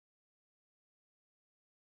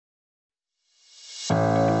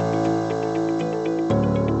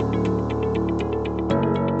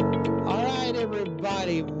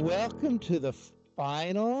welcome to the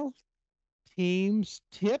final teams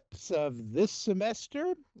tips of this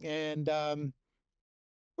semester. And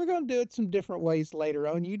we're going to do it some different ways later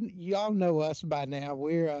on. Y'all know us by now.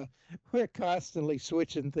 We're constantly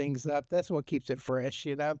switching things up. That's what keeps it fresh,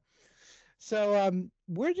 you know. So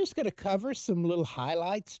we're just going to cover some little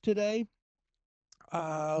highlights today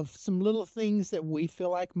of some little things that we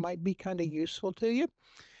feel like might be kind of useful to you.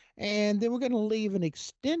 And then we're going to leave an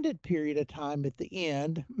extended period of time at the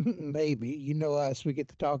end. Maybe, you know us, we get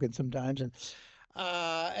to talking sometimes. And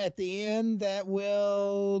at the end, that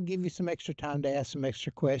will give you some extra time to ask some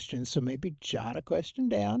extra questions. So maybe jot a question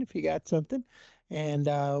down if you got something. And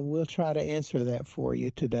we'll try to answer that for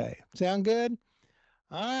you today. Sound good?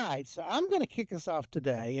 All right. So I'm going to kick us off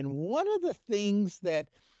today. And one of the things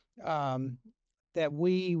um, that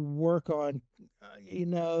we work on,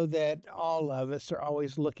 that all of us are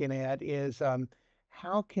always looking at is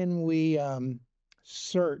how can we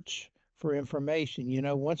search for information?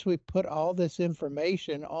 Once we put all this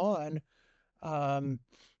information um,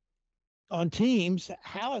 on Teams,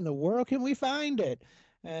 how in the world can we find it?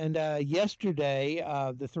 And yesterday,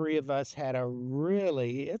 the three of us had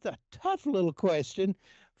it's a tough little question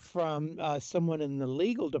from someone in the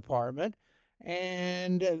legal department.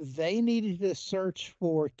 And they needed to search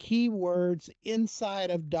for keywords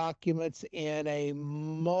inside of documents in a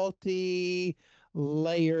multi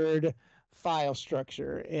layered file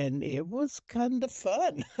structure. And it was kind of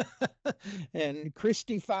fun. And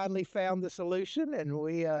Christy finally found the solution, and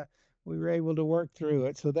we were able to work through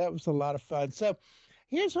it. So that was a lot of fun. So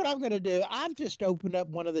here's what I'm going to do. I've just opened up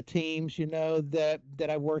one of the teams, that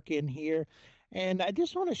I work in here. And I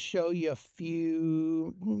just want to show you a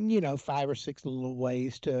few, five or six little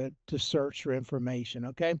ways to search for information.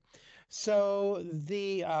 Okay. So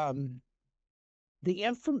the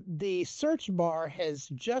search bar has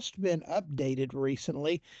just been updated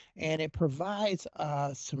recently, and it provides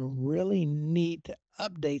some really neat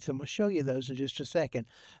updates. I'm going to show you those in just a second.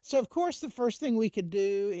 So, of course, the first thing we could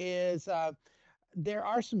do is there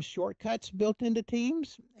are some shortcuts built into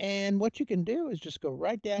Teams, and what you can do is just go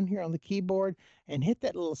right down here on the keyboard and hit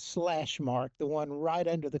that little slash mark, the one right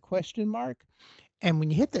under the question mark. And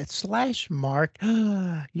when you hit that slash mark,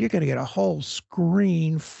 you're going to get a whole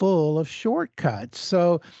screen full of shortcuts.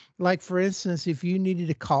 So, like for instance, if you needed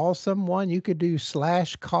to call someone, you could do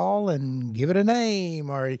slash call and give it a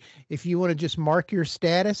name. Or if you want to just mark your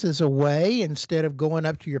status as away instead of going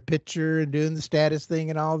up to your picture and doing the status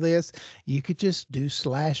thing and all this, you could just do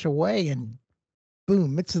slash away and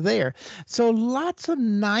boom, it's there. So lots of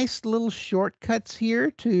nice little shortcuts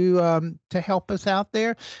here to help us out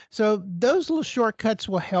there. So those little shortcuts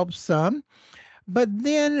will help some. But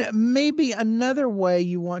then maybe another way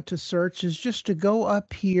you want to search is just to go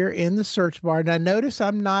up here in the search bar. Now notice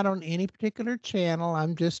I'm not on any particular channel.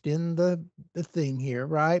 I'm just in the thing here,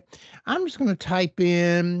 right? I'm just going to type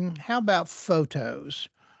in, how about photos?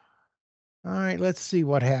 All right, let's see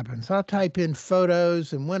what happens. I'll type in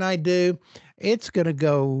photos, and when I do, it's going to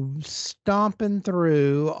go stomping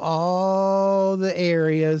through all the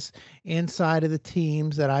areas inside of the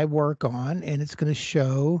teams that I work on, and it's going to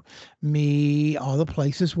show me all the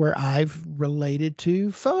places where I've related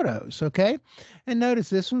to photos. Okay. And notice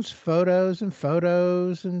this one's photos and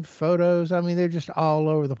photos and photos. I mean, they're just all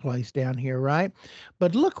over the place down here, right?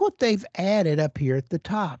 But look what they've added up here at the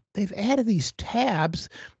top. They've added these tabs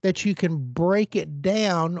that you can break it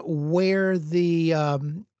down where the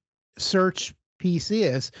search piece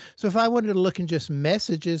is. So if I wanted to look in just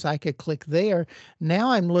messages, I could click there. Now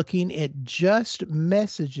I'm looking at just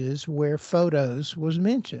messages where photos was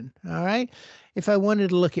mentioned. All right. If I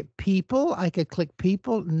wanted to look at people, I could click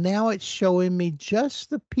people. Now it's showing me just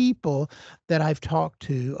the people that I've talked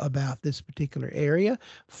to about this particular area.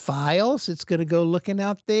 Files, it's going to go looking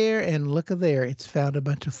out there, and look at there. It's found a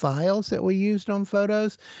bunch of files that we used on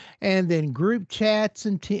photos. And then group chats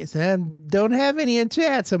and teams. And don't have any in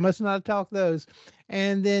chats. I must not talk those.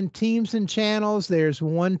 And then teams and channels. There's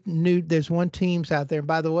one teams out there. And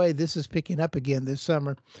by the way, this is picking up again this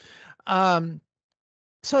summer.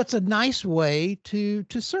 So it's a nice way to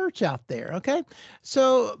search out there. Okay.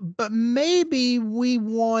 So, but maybe we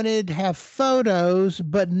wanted to have photos,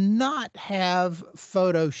 but not have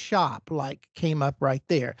Photoshop like came up right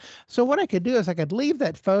there. So what I could do is I could leave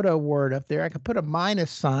that photo word up there. I could put a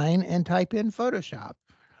minus sign and type in Photoshop.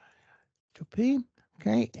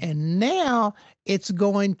 Okay. And now it's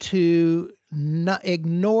going to not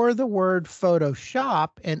ignore the word Photoshop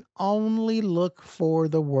and only look for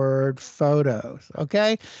the word photos.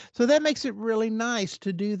 Okay. So that makes it really nice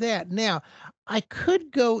to do that. Now, I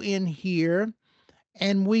could go in here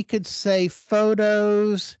and we could say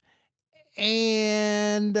photos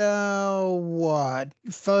and what?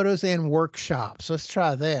 Photos and workshops. Let's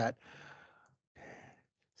try that.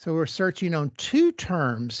 So we're searching on two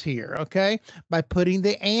terms here, okay, by putting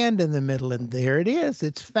the and in the middle. And there it is.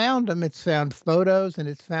 It's found them. It's found photos and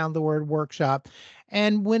it's found the word workshop.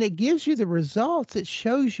 And when it gives you the results, it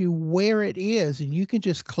shows you where it is. And you can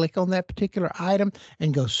just click on that particular item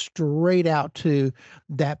and go straight out to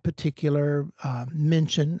that particular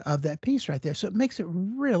mention of that piece right there. So it makes it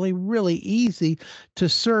really, really easy to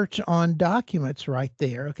search on documents right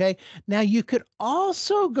there, okay? Now you could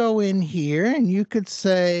also go in here and you could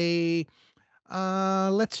say,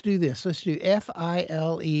 let's do this. Let's do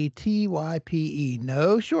FILETYPE.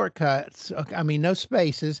 No shortcuts. Okay, I mean, no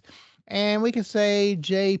spaces. And we can say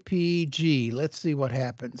JPG. Let's see what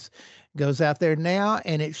happens. Goes out there now,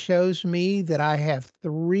 and it shows me that I have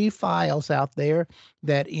three files out there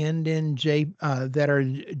that end in that are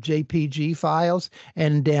JPG files.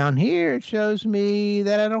 And down here, it shows me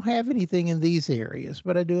that I don't have anything in these areas,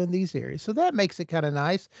 but I do in these areas. So that makes it kind of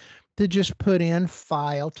nice to just put in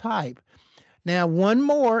file type. Now, one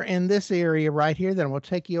more in this area right here, then we'll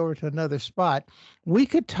take you over to another spot. We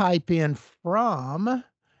could type in from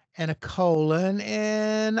and a colon,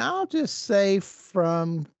 and I'll just say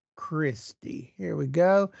from Christy. Here we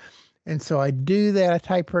go. And so I do that. I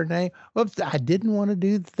type her name. Oops, I didn't want to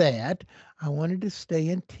do that. I wanted to stay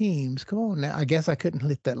in Teams. Come on now. I guess I couldn't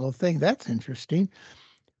hit that little thing. That's interesting.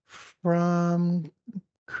 From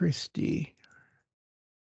Christy.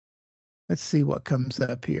 Let's see what comes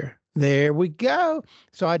up here. There we go.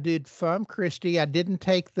 So I did from Christy. I didn't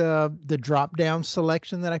take the drop down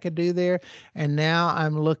selection that I could do there. And now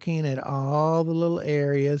I'm looking at all the little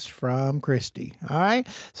areas from Christy. All right.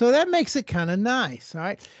 So that makes it kind of nice. All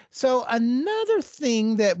right. So another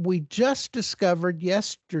thing that we just discovered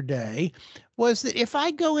yesterday was that if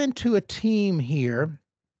I go into a team here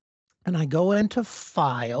and I go into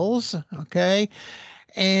files, okay,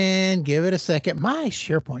 and give it a second. My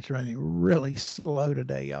SharePoint's running really slow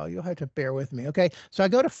today, y'all. You'll have to bear with me. Okay. So I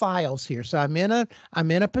go to files here. So I'm in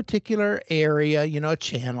a particular area, a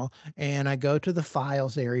channel, and I go to the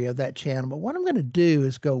files area of that channel. But what I'm going to do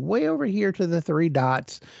is go way over here to the three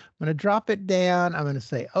dots. I'm going to drop it down. I'm going to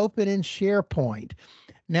say open in SharePoint.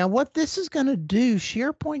 Now, what this is going to do,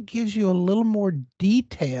 SharePoint gives you a little more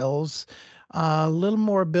details, a little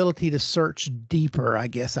more ability to search deeper, I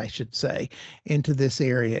guess I should say, into this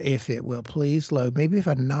area, if it will please load. Maybe if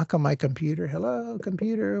I knock on my computer, hello,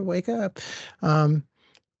 computer, wake up. Um,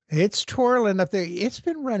 it's twirling up there. It's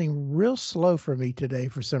been running real slow for me today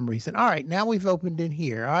for some reason. All right, now we've opened in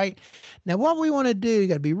here. All right. Now, what we want to do, you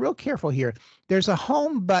got to be real careful here. There's a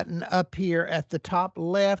home button up here at the top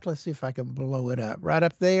left. Let's see if I can blow it up right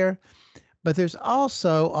up there. But there's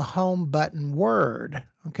also a home button word.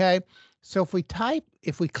 Okay. So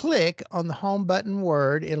if we click on the home button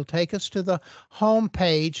word, it'll take us to the home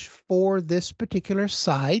page for this particular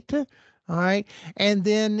site. All right. And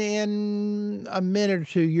then in a minute or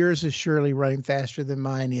two, yours is surely running faster than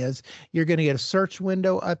mine is. You're going to get a search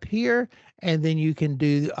window up here, and then you can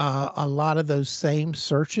do a lot of those same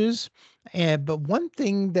searches. But one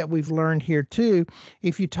thing that we've learned here too,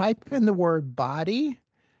 if you type in the word body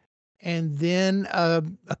and then a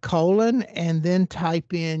colon, and then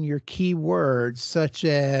type in your keywords such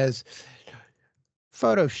as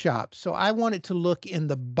Photoshop. So I want it to look in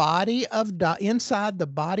the body of inside the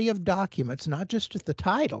body of documents, not just at the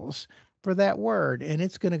titles for that word. And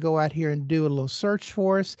it's going to go out here and do a little search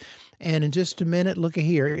for us. And in just a minute, look at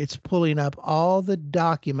here, it's pulling up all the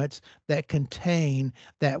documents that contain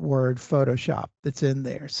that word Photoshop that's in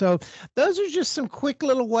there. So those are just some quick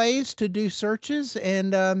little ways to do searches,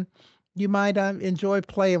 and you might enjoy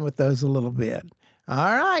playing with those a little bit.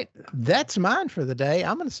 All right, that's mine for the day.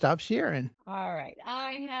 I'm going to stop sharing. All right.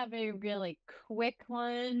 I have a really quick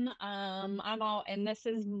one. And this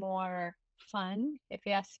is more fun, if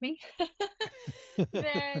you ask me.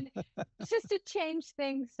 Then it's just to change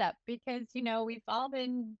things up because we've all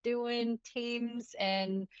been doing Teams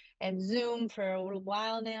and Zoom for a little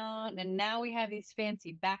while now, and now we have these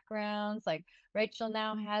fancy backgrounds. Like Rachel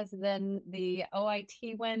now has the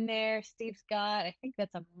OIT one there. Steve's got, I think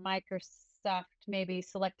that's a Microsoft maybe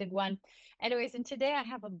selected one. Anyways, and today I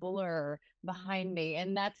have a blur behind me,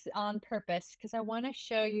 and that's on purpose because I want to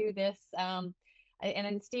show you this. And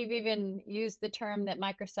then Steve even used the term that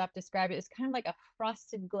Microsoft described it as kind of like a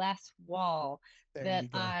frosted glass wall There that you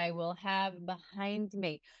go. I will have behind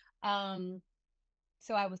me. Um,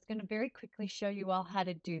 so I was going to very quickly show you all how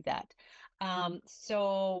to do that.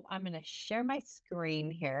 So I'm going to share my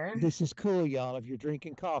screen here. This is cool, y'all. If you're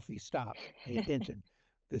drinking coffee, stop. Pay attention.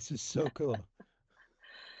 This is so cool.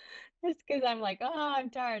 It's because I'm like, oh, I'm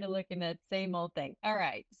tired of looking at the same old thing. All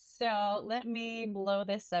right. So let me blow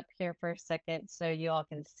this up here for a second so you all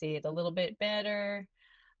can see it a little bit better.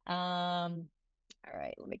 All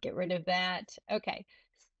right, let me get rid of that. Okay,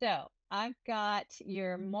 so I've got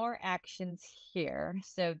your more actions here.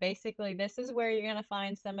 So basically, this is where you're going to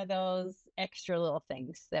find some of those extra little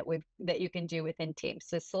things that you can do within Teams.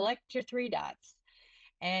 So select your three dots.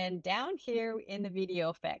 And down here in the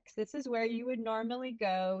video effects, this is where you would normally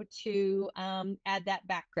go to add that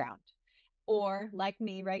background, or like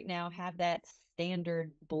me right now, have that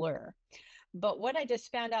standard blur. But what I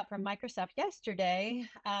just found out from Microsoft yesterday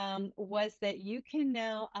was that you can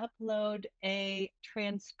now upload a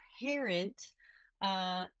transparent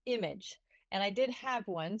image. And I did have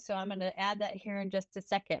one, so I'm going to add that here in just a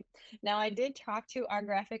second. Now, I did talk to our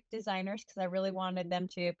graphic designers because I really wanted them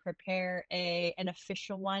to prepare an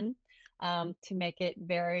official one to make it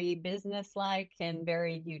very business-like and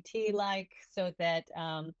very UT-like, so that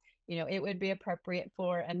it would be appropriate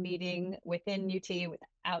for a meeting within UT,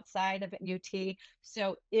 outside of UT.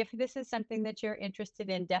 So if this is something that you're interested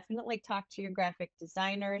in, definitely talk to your graphic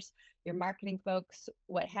designers, your marketing folks,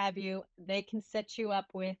 what have you. They can set you up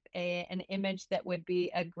with an image that would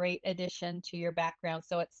be a great addition to your background.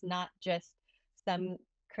 So it's not just some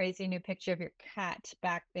crazy new picture of your cat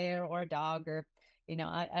back there, or a dog, or,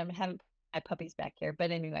 I haven't my puppies back here.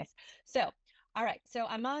 But anyways, so all right, so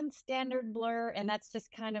I'm on standard blur, and that's just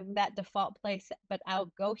kind of that default place, but I'll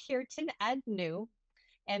go here to add new,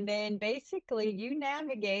 and then basically you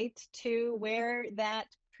navigate to where that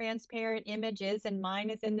transparent image is, and mine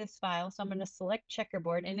is in this file. So I'm going to select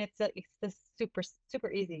checkerboard, and it's this super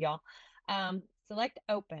easy, y'all. Select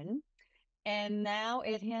open, and now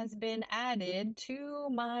it has been added to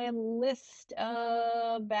my list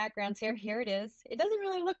of backgrounds here. Here it is. It doesn't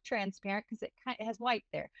really look transparent because it has white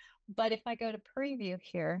there. But if I go to preview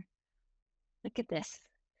here, look at this.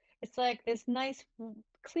 It's like this nice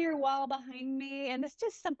clear wall behind me, and it's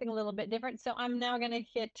just something a little bit different. So I'm now going to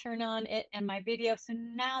hit turn on it and my video. So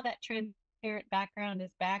now that transparent background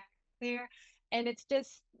is back there, and it's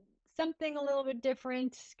just something a little bit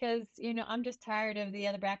different because, I'm just tired of the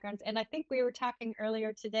other backgrounds. And I think we were talking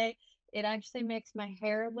earlier today, it actually makes my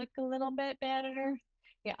hair look a little bit better.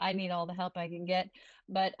 Yeah, I need all the help I can get,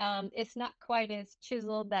 but it's not quite as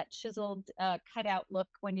that chiseled cutout look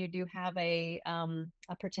when you do have a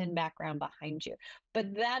pretend background behind you.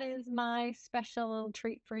 But that is my special little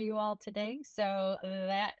treat for you all today. So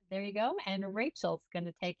there you go, and Rachel's going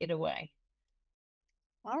to take it away.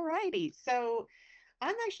 All righty. So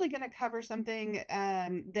I'm actually going to cover something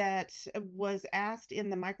that was asked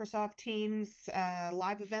in the Microsoft Teams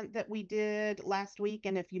live event that we did last week.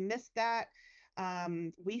 And if you missed that,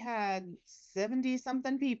 we had 70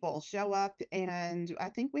 something people show up, and I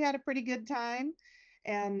think we had a pretty good time.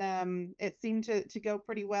 And it seemed to go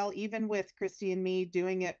pretty well, even with Christy and me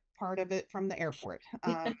doing it, part of it from the airport.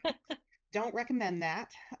 Don't recommend that.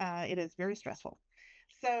 It is very stressful.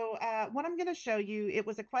 So, what I'm going to show you, it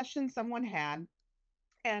was a question someone had,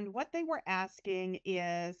 and what they were asking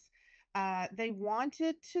is they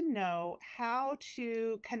wanted to know how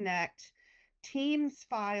to connect Teams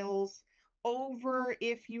files over,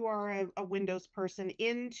 if you are a Windows person,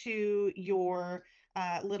 into your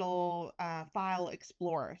little file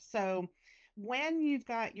explorer. So when you've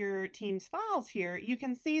got your Teams files here, you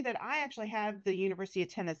can see that I actually have the University of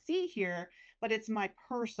Tennessee here, but it's my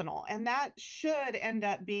personal. And that should end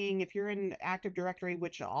up being, if you're in Active Directory,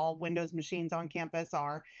 which all Windows machines on campus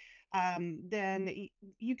are, then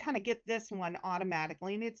you kind of get this one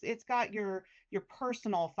automatically, and it's got your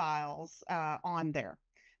personal files on there.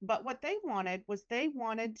 But what they wanted was they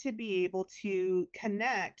wanted to be able to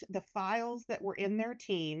connect the files that were in their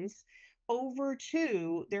Teams over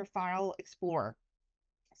to their file explorer.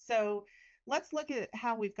 So let's look at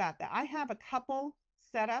how we've got that. I have a couple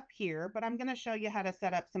set up here, but I'm going to show you how to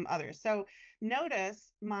set up some others. So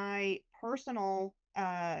notice my personal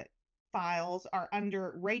files are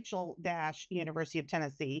under Rachel-University of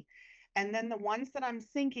Tennessee. And then the ones that I'm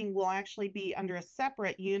syncing will actually be under a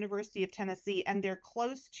separate University of Tennessee, and they're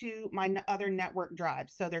close to my other network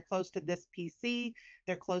drives. So they're close to this PC,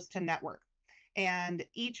 they're close to network. And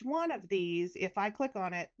each one of these, if I click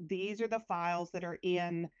on it, these are the files that are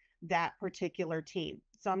in that particular team.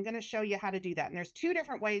 So I'm going to show you how to do that. And there's two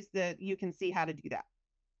different ways that you can see how to do that.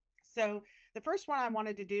 So the first one I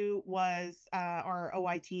wanted to do was our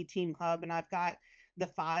OIT Team Hub, and I've got the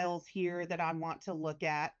files here that I want to look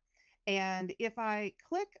at. And if I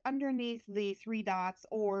click underneath the three dots,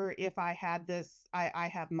 or if I had this, I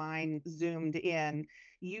have mine zoomed in,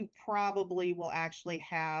 you probably will actually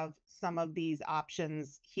have some of these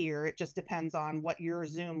options here. It just depends on what your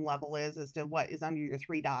zoom level is as to what is under your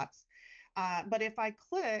three dots. But if I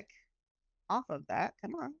click off of that,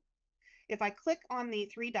 come on, if I click on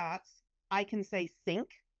the three dots, I can say sync,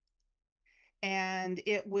 and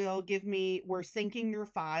it will give me, we're syncing your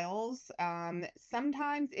files.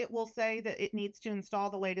 Sometimes it will say that it needs to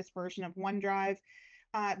install the latest version of OneDrive,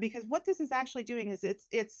 because what this is actually doing is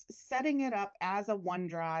it's setting it up as a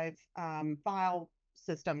OneDrive file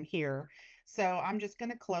system here. So I'm just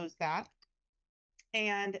going to close that.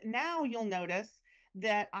 And now you'll notice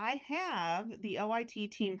that I have the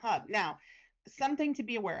OIT Team Hub. Now, something to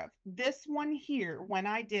be aware of. This one here, when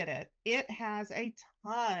I did it, it has a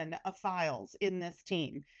ton of files in this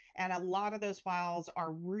team. And a lot of those files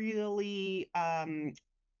are really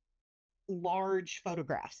large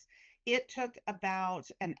photographs. It took about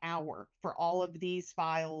an hour for all of these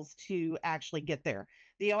files to actually get there.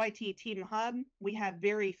 The OIT Team Hub, we have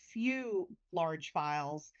very few large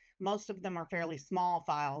files. Most of them are fairly small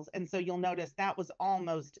files. And so you'll notice that was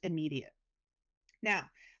almost immediate. Now,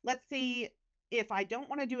 let's see, if I don't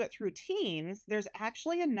want to do it through Teams, there's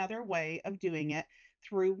actually another way of doing it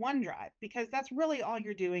through OneDrive, because that's really all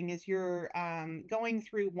you're doing is you're going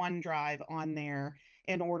through OneDrive on there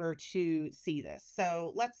in order to see this.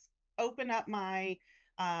 So let's open up my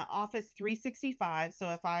Office 365.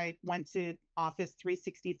 So if I went to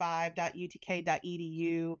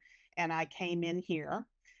office365.utk.edu and I came in here,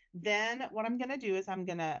 then what I'm going to do is I'm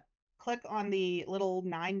going to click on the little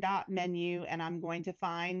 9-dot menu and I'm going to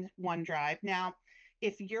find OneDrive. Now,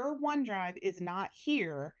 if your OneDrive is not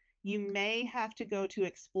here, you may have to go to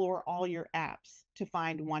explore all your apps to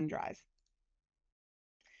find OneDrive.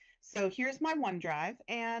 So here's my OneDrive,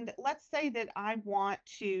 and let's say that I want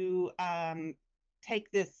to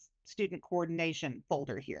take this student coordination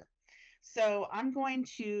folder here. So I'm going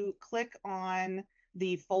to click on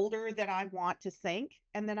the folder that I want to sync,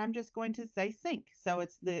 and then I'm just going to say sync. So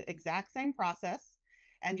it's the exact same process.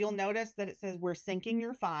 And you'll notice that it says we're syncing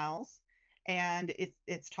your files, and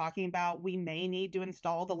it's talking about we may need to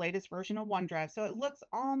install the latest version of OneDrive. So it looks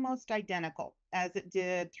almost identical as it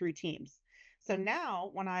did through Teams. So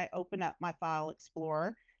now when I open up my File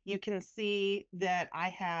Explorer, you can see that I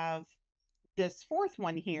have this fourth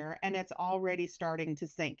one here, and it's already starting to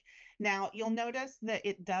sync. Now, you'll notice that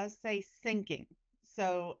it does say syncing.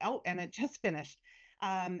 So, oh, and it just finished.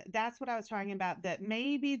 That's what I was talking about, that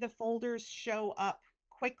maybe the folders show up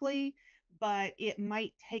quickly, but it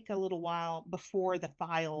might take a little while before the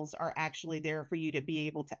files are actually there for you to be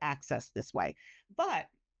able to access this way. But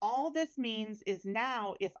all this means is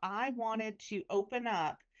now if I wanted to open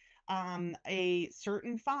up a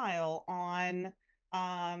certain file on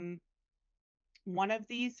one of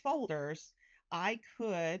these folders, I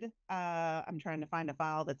could, I'm trying to find a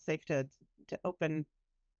file that's safe to open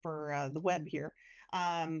for the web here.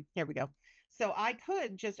 Here we go. So I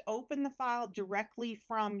could just open the file directly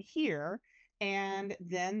from here, and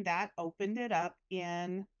then that opened it up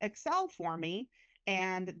in Excel for me.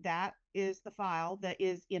 And that is the file that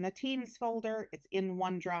is in a Teams folder. It's in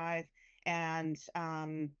OneDrive, and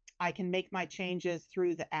I can make my changes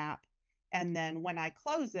through the app. And then when I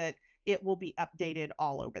close it, it will be updated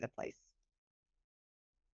all over the place.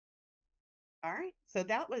 All right, so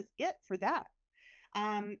that was it for that.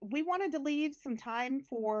 We wanted to leave some time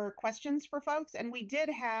for questions for folks, and we did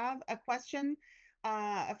have a question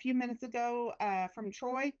a few minutes ago from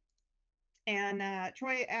Troy. And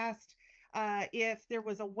Troy asked if there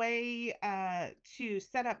was a way to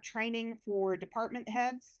set up training for department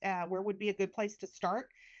heads, where would be a good place to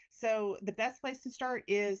start. So the best place to start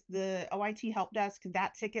is the OIT Help Desk.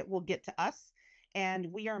 That ticket will get to us,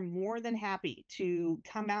 and we are more than happy to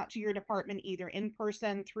come out to your department either in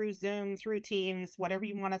person, through Zoom, through Teams, whatever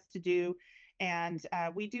you want us to do. And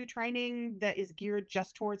we do training that is geared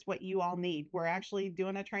just towards what you all need. We're actually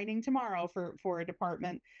doing a training tomorrow for a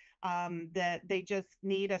department that they just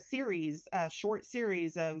need a short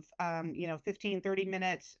series of 15,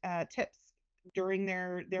 30-minute tips during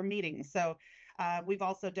their meetings. So we've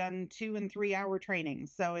also done 2 and 3 hour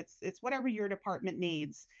trainings. So it's whatever your department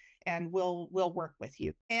needs, and we'll work with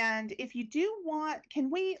you. And if you do want,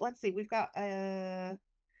 let's see, we've got I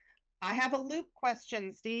have a loop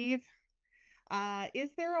question, Steve. Is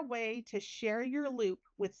there a way to share your loop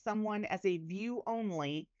with someone as a view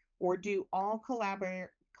only, or do all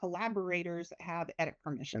collaborators have edit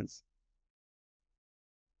permissions?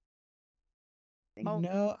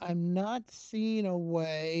 I'm not seeing a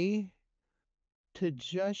way to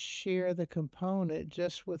just share the component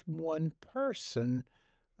just with one person.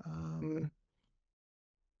 Because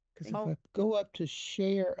if Oh, I go up to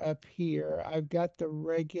share up here, I've got the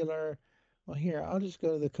regular. Well, here, I'll just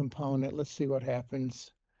go to the component. Let's see what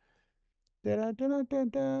happens. Da, da, da, da,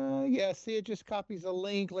 da. Yeah, see, it just copies a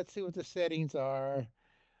link. Let's see what the settings are.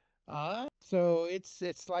 So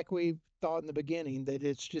it's like we thought in the beginning that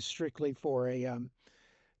it's just strictly for a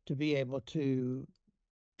to be able to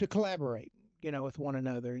collaborate, with one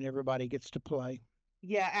another, and everybody gets to play.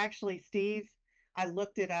 Yeah, actually, Steve, I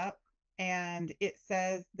looked it up and it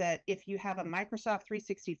says that if you have a Microsoft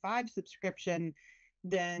 365 subscription,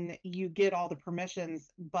 then you get all the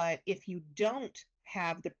permissions. But if you don't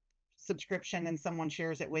have the subscription and someone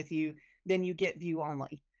shares it with you, then you get view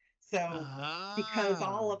only. So, because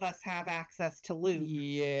all Ah, of us have access to Loop,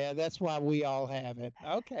 yeah, that's why we all have it.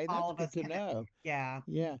 Okay, all that's of good us to can, know. yeah.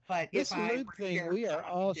 Yeah, But if this I loop were to thing, share with we are someone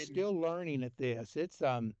who all didn't, still learning at this.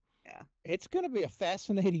 yeah. It's going to be a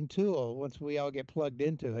fascinating tool once we all get plugged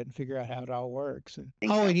into it and figure out how it all works. And I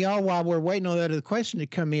think oh, so. and y'all, while we're waiting on that other question to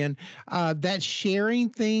come in, that sharing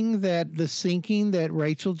thing, that the syncing that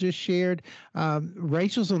Rachel just shared,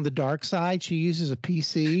 Rachel's on the dark side. She uses a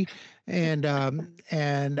PC, and I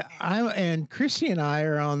and Christy and I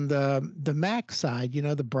are on the Mac side.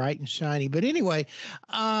 The bright and shiny. But anyway,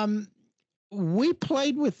 um, we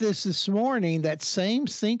played with this morning, that same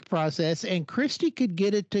sync process, and Christy could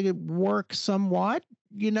get it to work somewhat.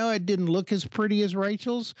 It didn't look as pretty as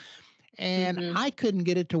Rachel's, and mm-hmm. I couldn't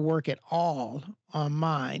get it to work at all on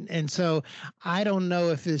mine. And so I don't know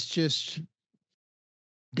if it's just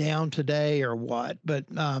down today or what, but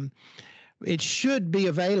it should be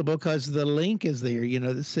available because the link is there,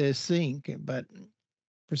 that says sync. But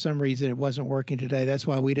for some reason, it wasn't working today. That's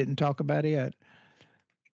why we didn't talk about it.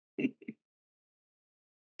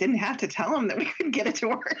 Didn't have to tell them that we couldn't get it to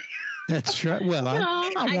work. That's right. Well, No,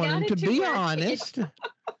 I I want got him it to to be work. honest.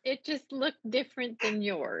 It just looked different than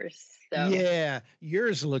yours. So Yeah,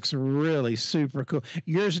 yours looks really super cool.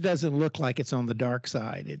 Yours doesn't look like it's on the dark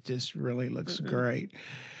side. It just really looks mm-mm. great.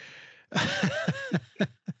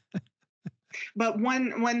 But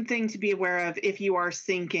one thing to be aware of if you are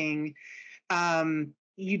syncing,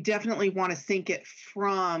 you definitely want to sync it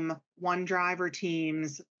from OneDrive or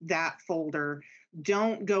Teams, that folder.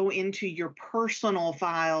 Don't go into your personal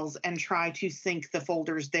files and try to sync the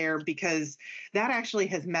folders there, because that actually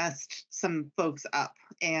has messed some folks up,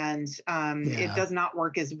 and it Yeah, does not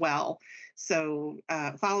work as well. So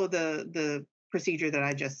follow the procedure that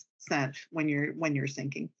I just sent when you're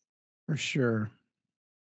syncing. for sure.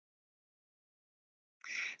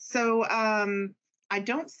 So I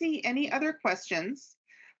don't see any other questions,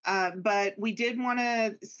 but we did want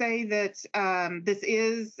to say that this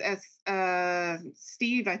is, as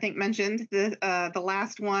Steve, I think, mentioned, the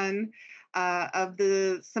last one of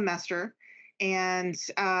the semester. And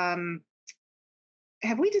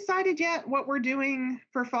have we decided yet what we're doing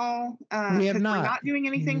for fall? We have Because we're not. not doing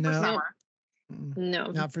anything for No, summer. No,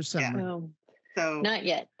 not for Yeah. summer. no, So not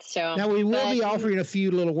yet. So Now we will but be offering a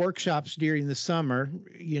few little workshops during the summer,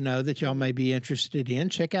 that y'all may be interested in.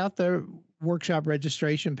 Check out the workshop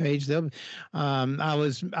registration page.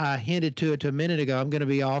 I hinted to it a minute ago. I'm going to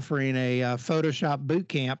be offering a Photoshop boot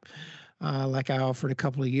camp, like I offered a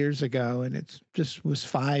couple of years ago, and it's just was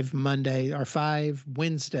 5 Wednesdays.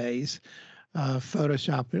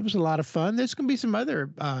 Photoshop. It was a lot of fun. There's going to be some other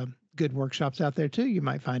good workshops out there too. You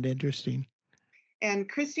might find interesting. And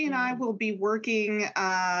Christy and I will be working.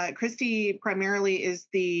 Christy primarily is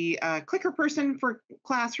the clicker person for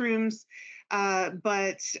classrooms,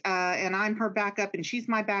 and I'm her backup, and she's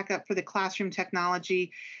my backup for the classroom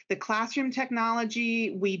technology. The classroom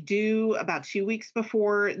technology we do about 2 weeks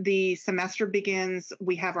before the semester begins.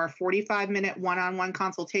 We have our 45-minute one-on-one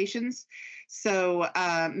consultations. So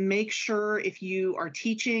make sure, if you are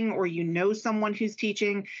teaching or you know someone who's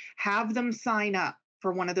teaching, have them sign up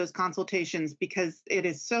for one of those consultations, because it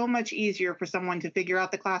is so much easier for someone to figure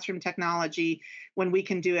out the classroom technology when we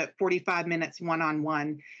can do it 45 minutes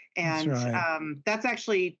one-on-one. And That's right. That's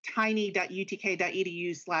actually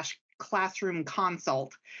tiny.utk.edu/classroom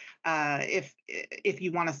consult. If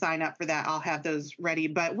you want to sign up for that, I'll have those ready,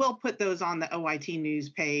 but we'll put those on the OIT news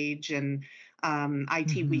page and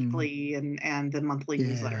IT Weekly and the monthly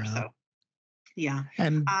newsletter. So yeah.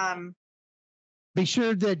 And be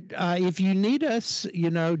sure that if you need us,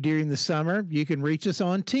 during the summer, you can reach us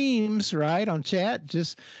on Teams, right? On chat.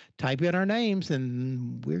 Just type in our names,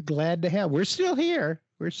 and we're glad to have. We're still here.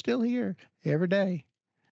 We're still here every day.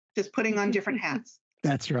 Just putting on different hats.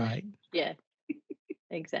 That's right. Yeah,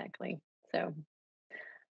 exactly. So,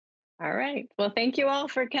 All right. Well, thank you all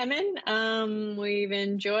for coming. We've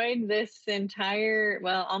enjoyed this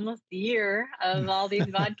almost a year of all these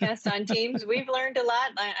podcasts on Teams. We've learned a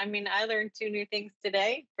lot. I mean, I learned 2 new things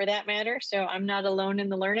today, for that matter. So I'm not alone in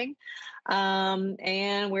the learning.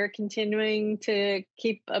 And we're continuing to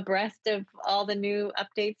keep abreast of all the new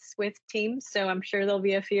updates with Teams. So I'm sure there'll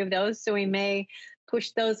be a few of those. So we may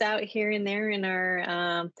push those out here and there in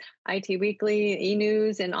our IT Weekly,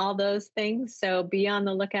 e-news, and all those things. So be on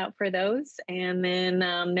the lookout for those, and then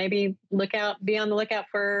maybe be on the lookout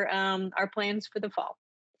for our plans for the fall.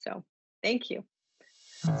 So thank you.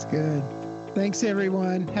 That's good. Thanks,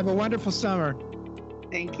 everyone. Have a wonderful summer.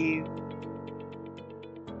 Thank you.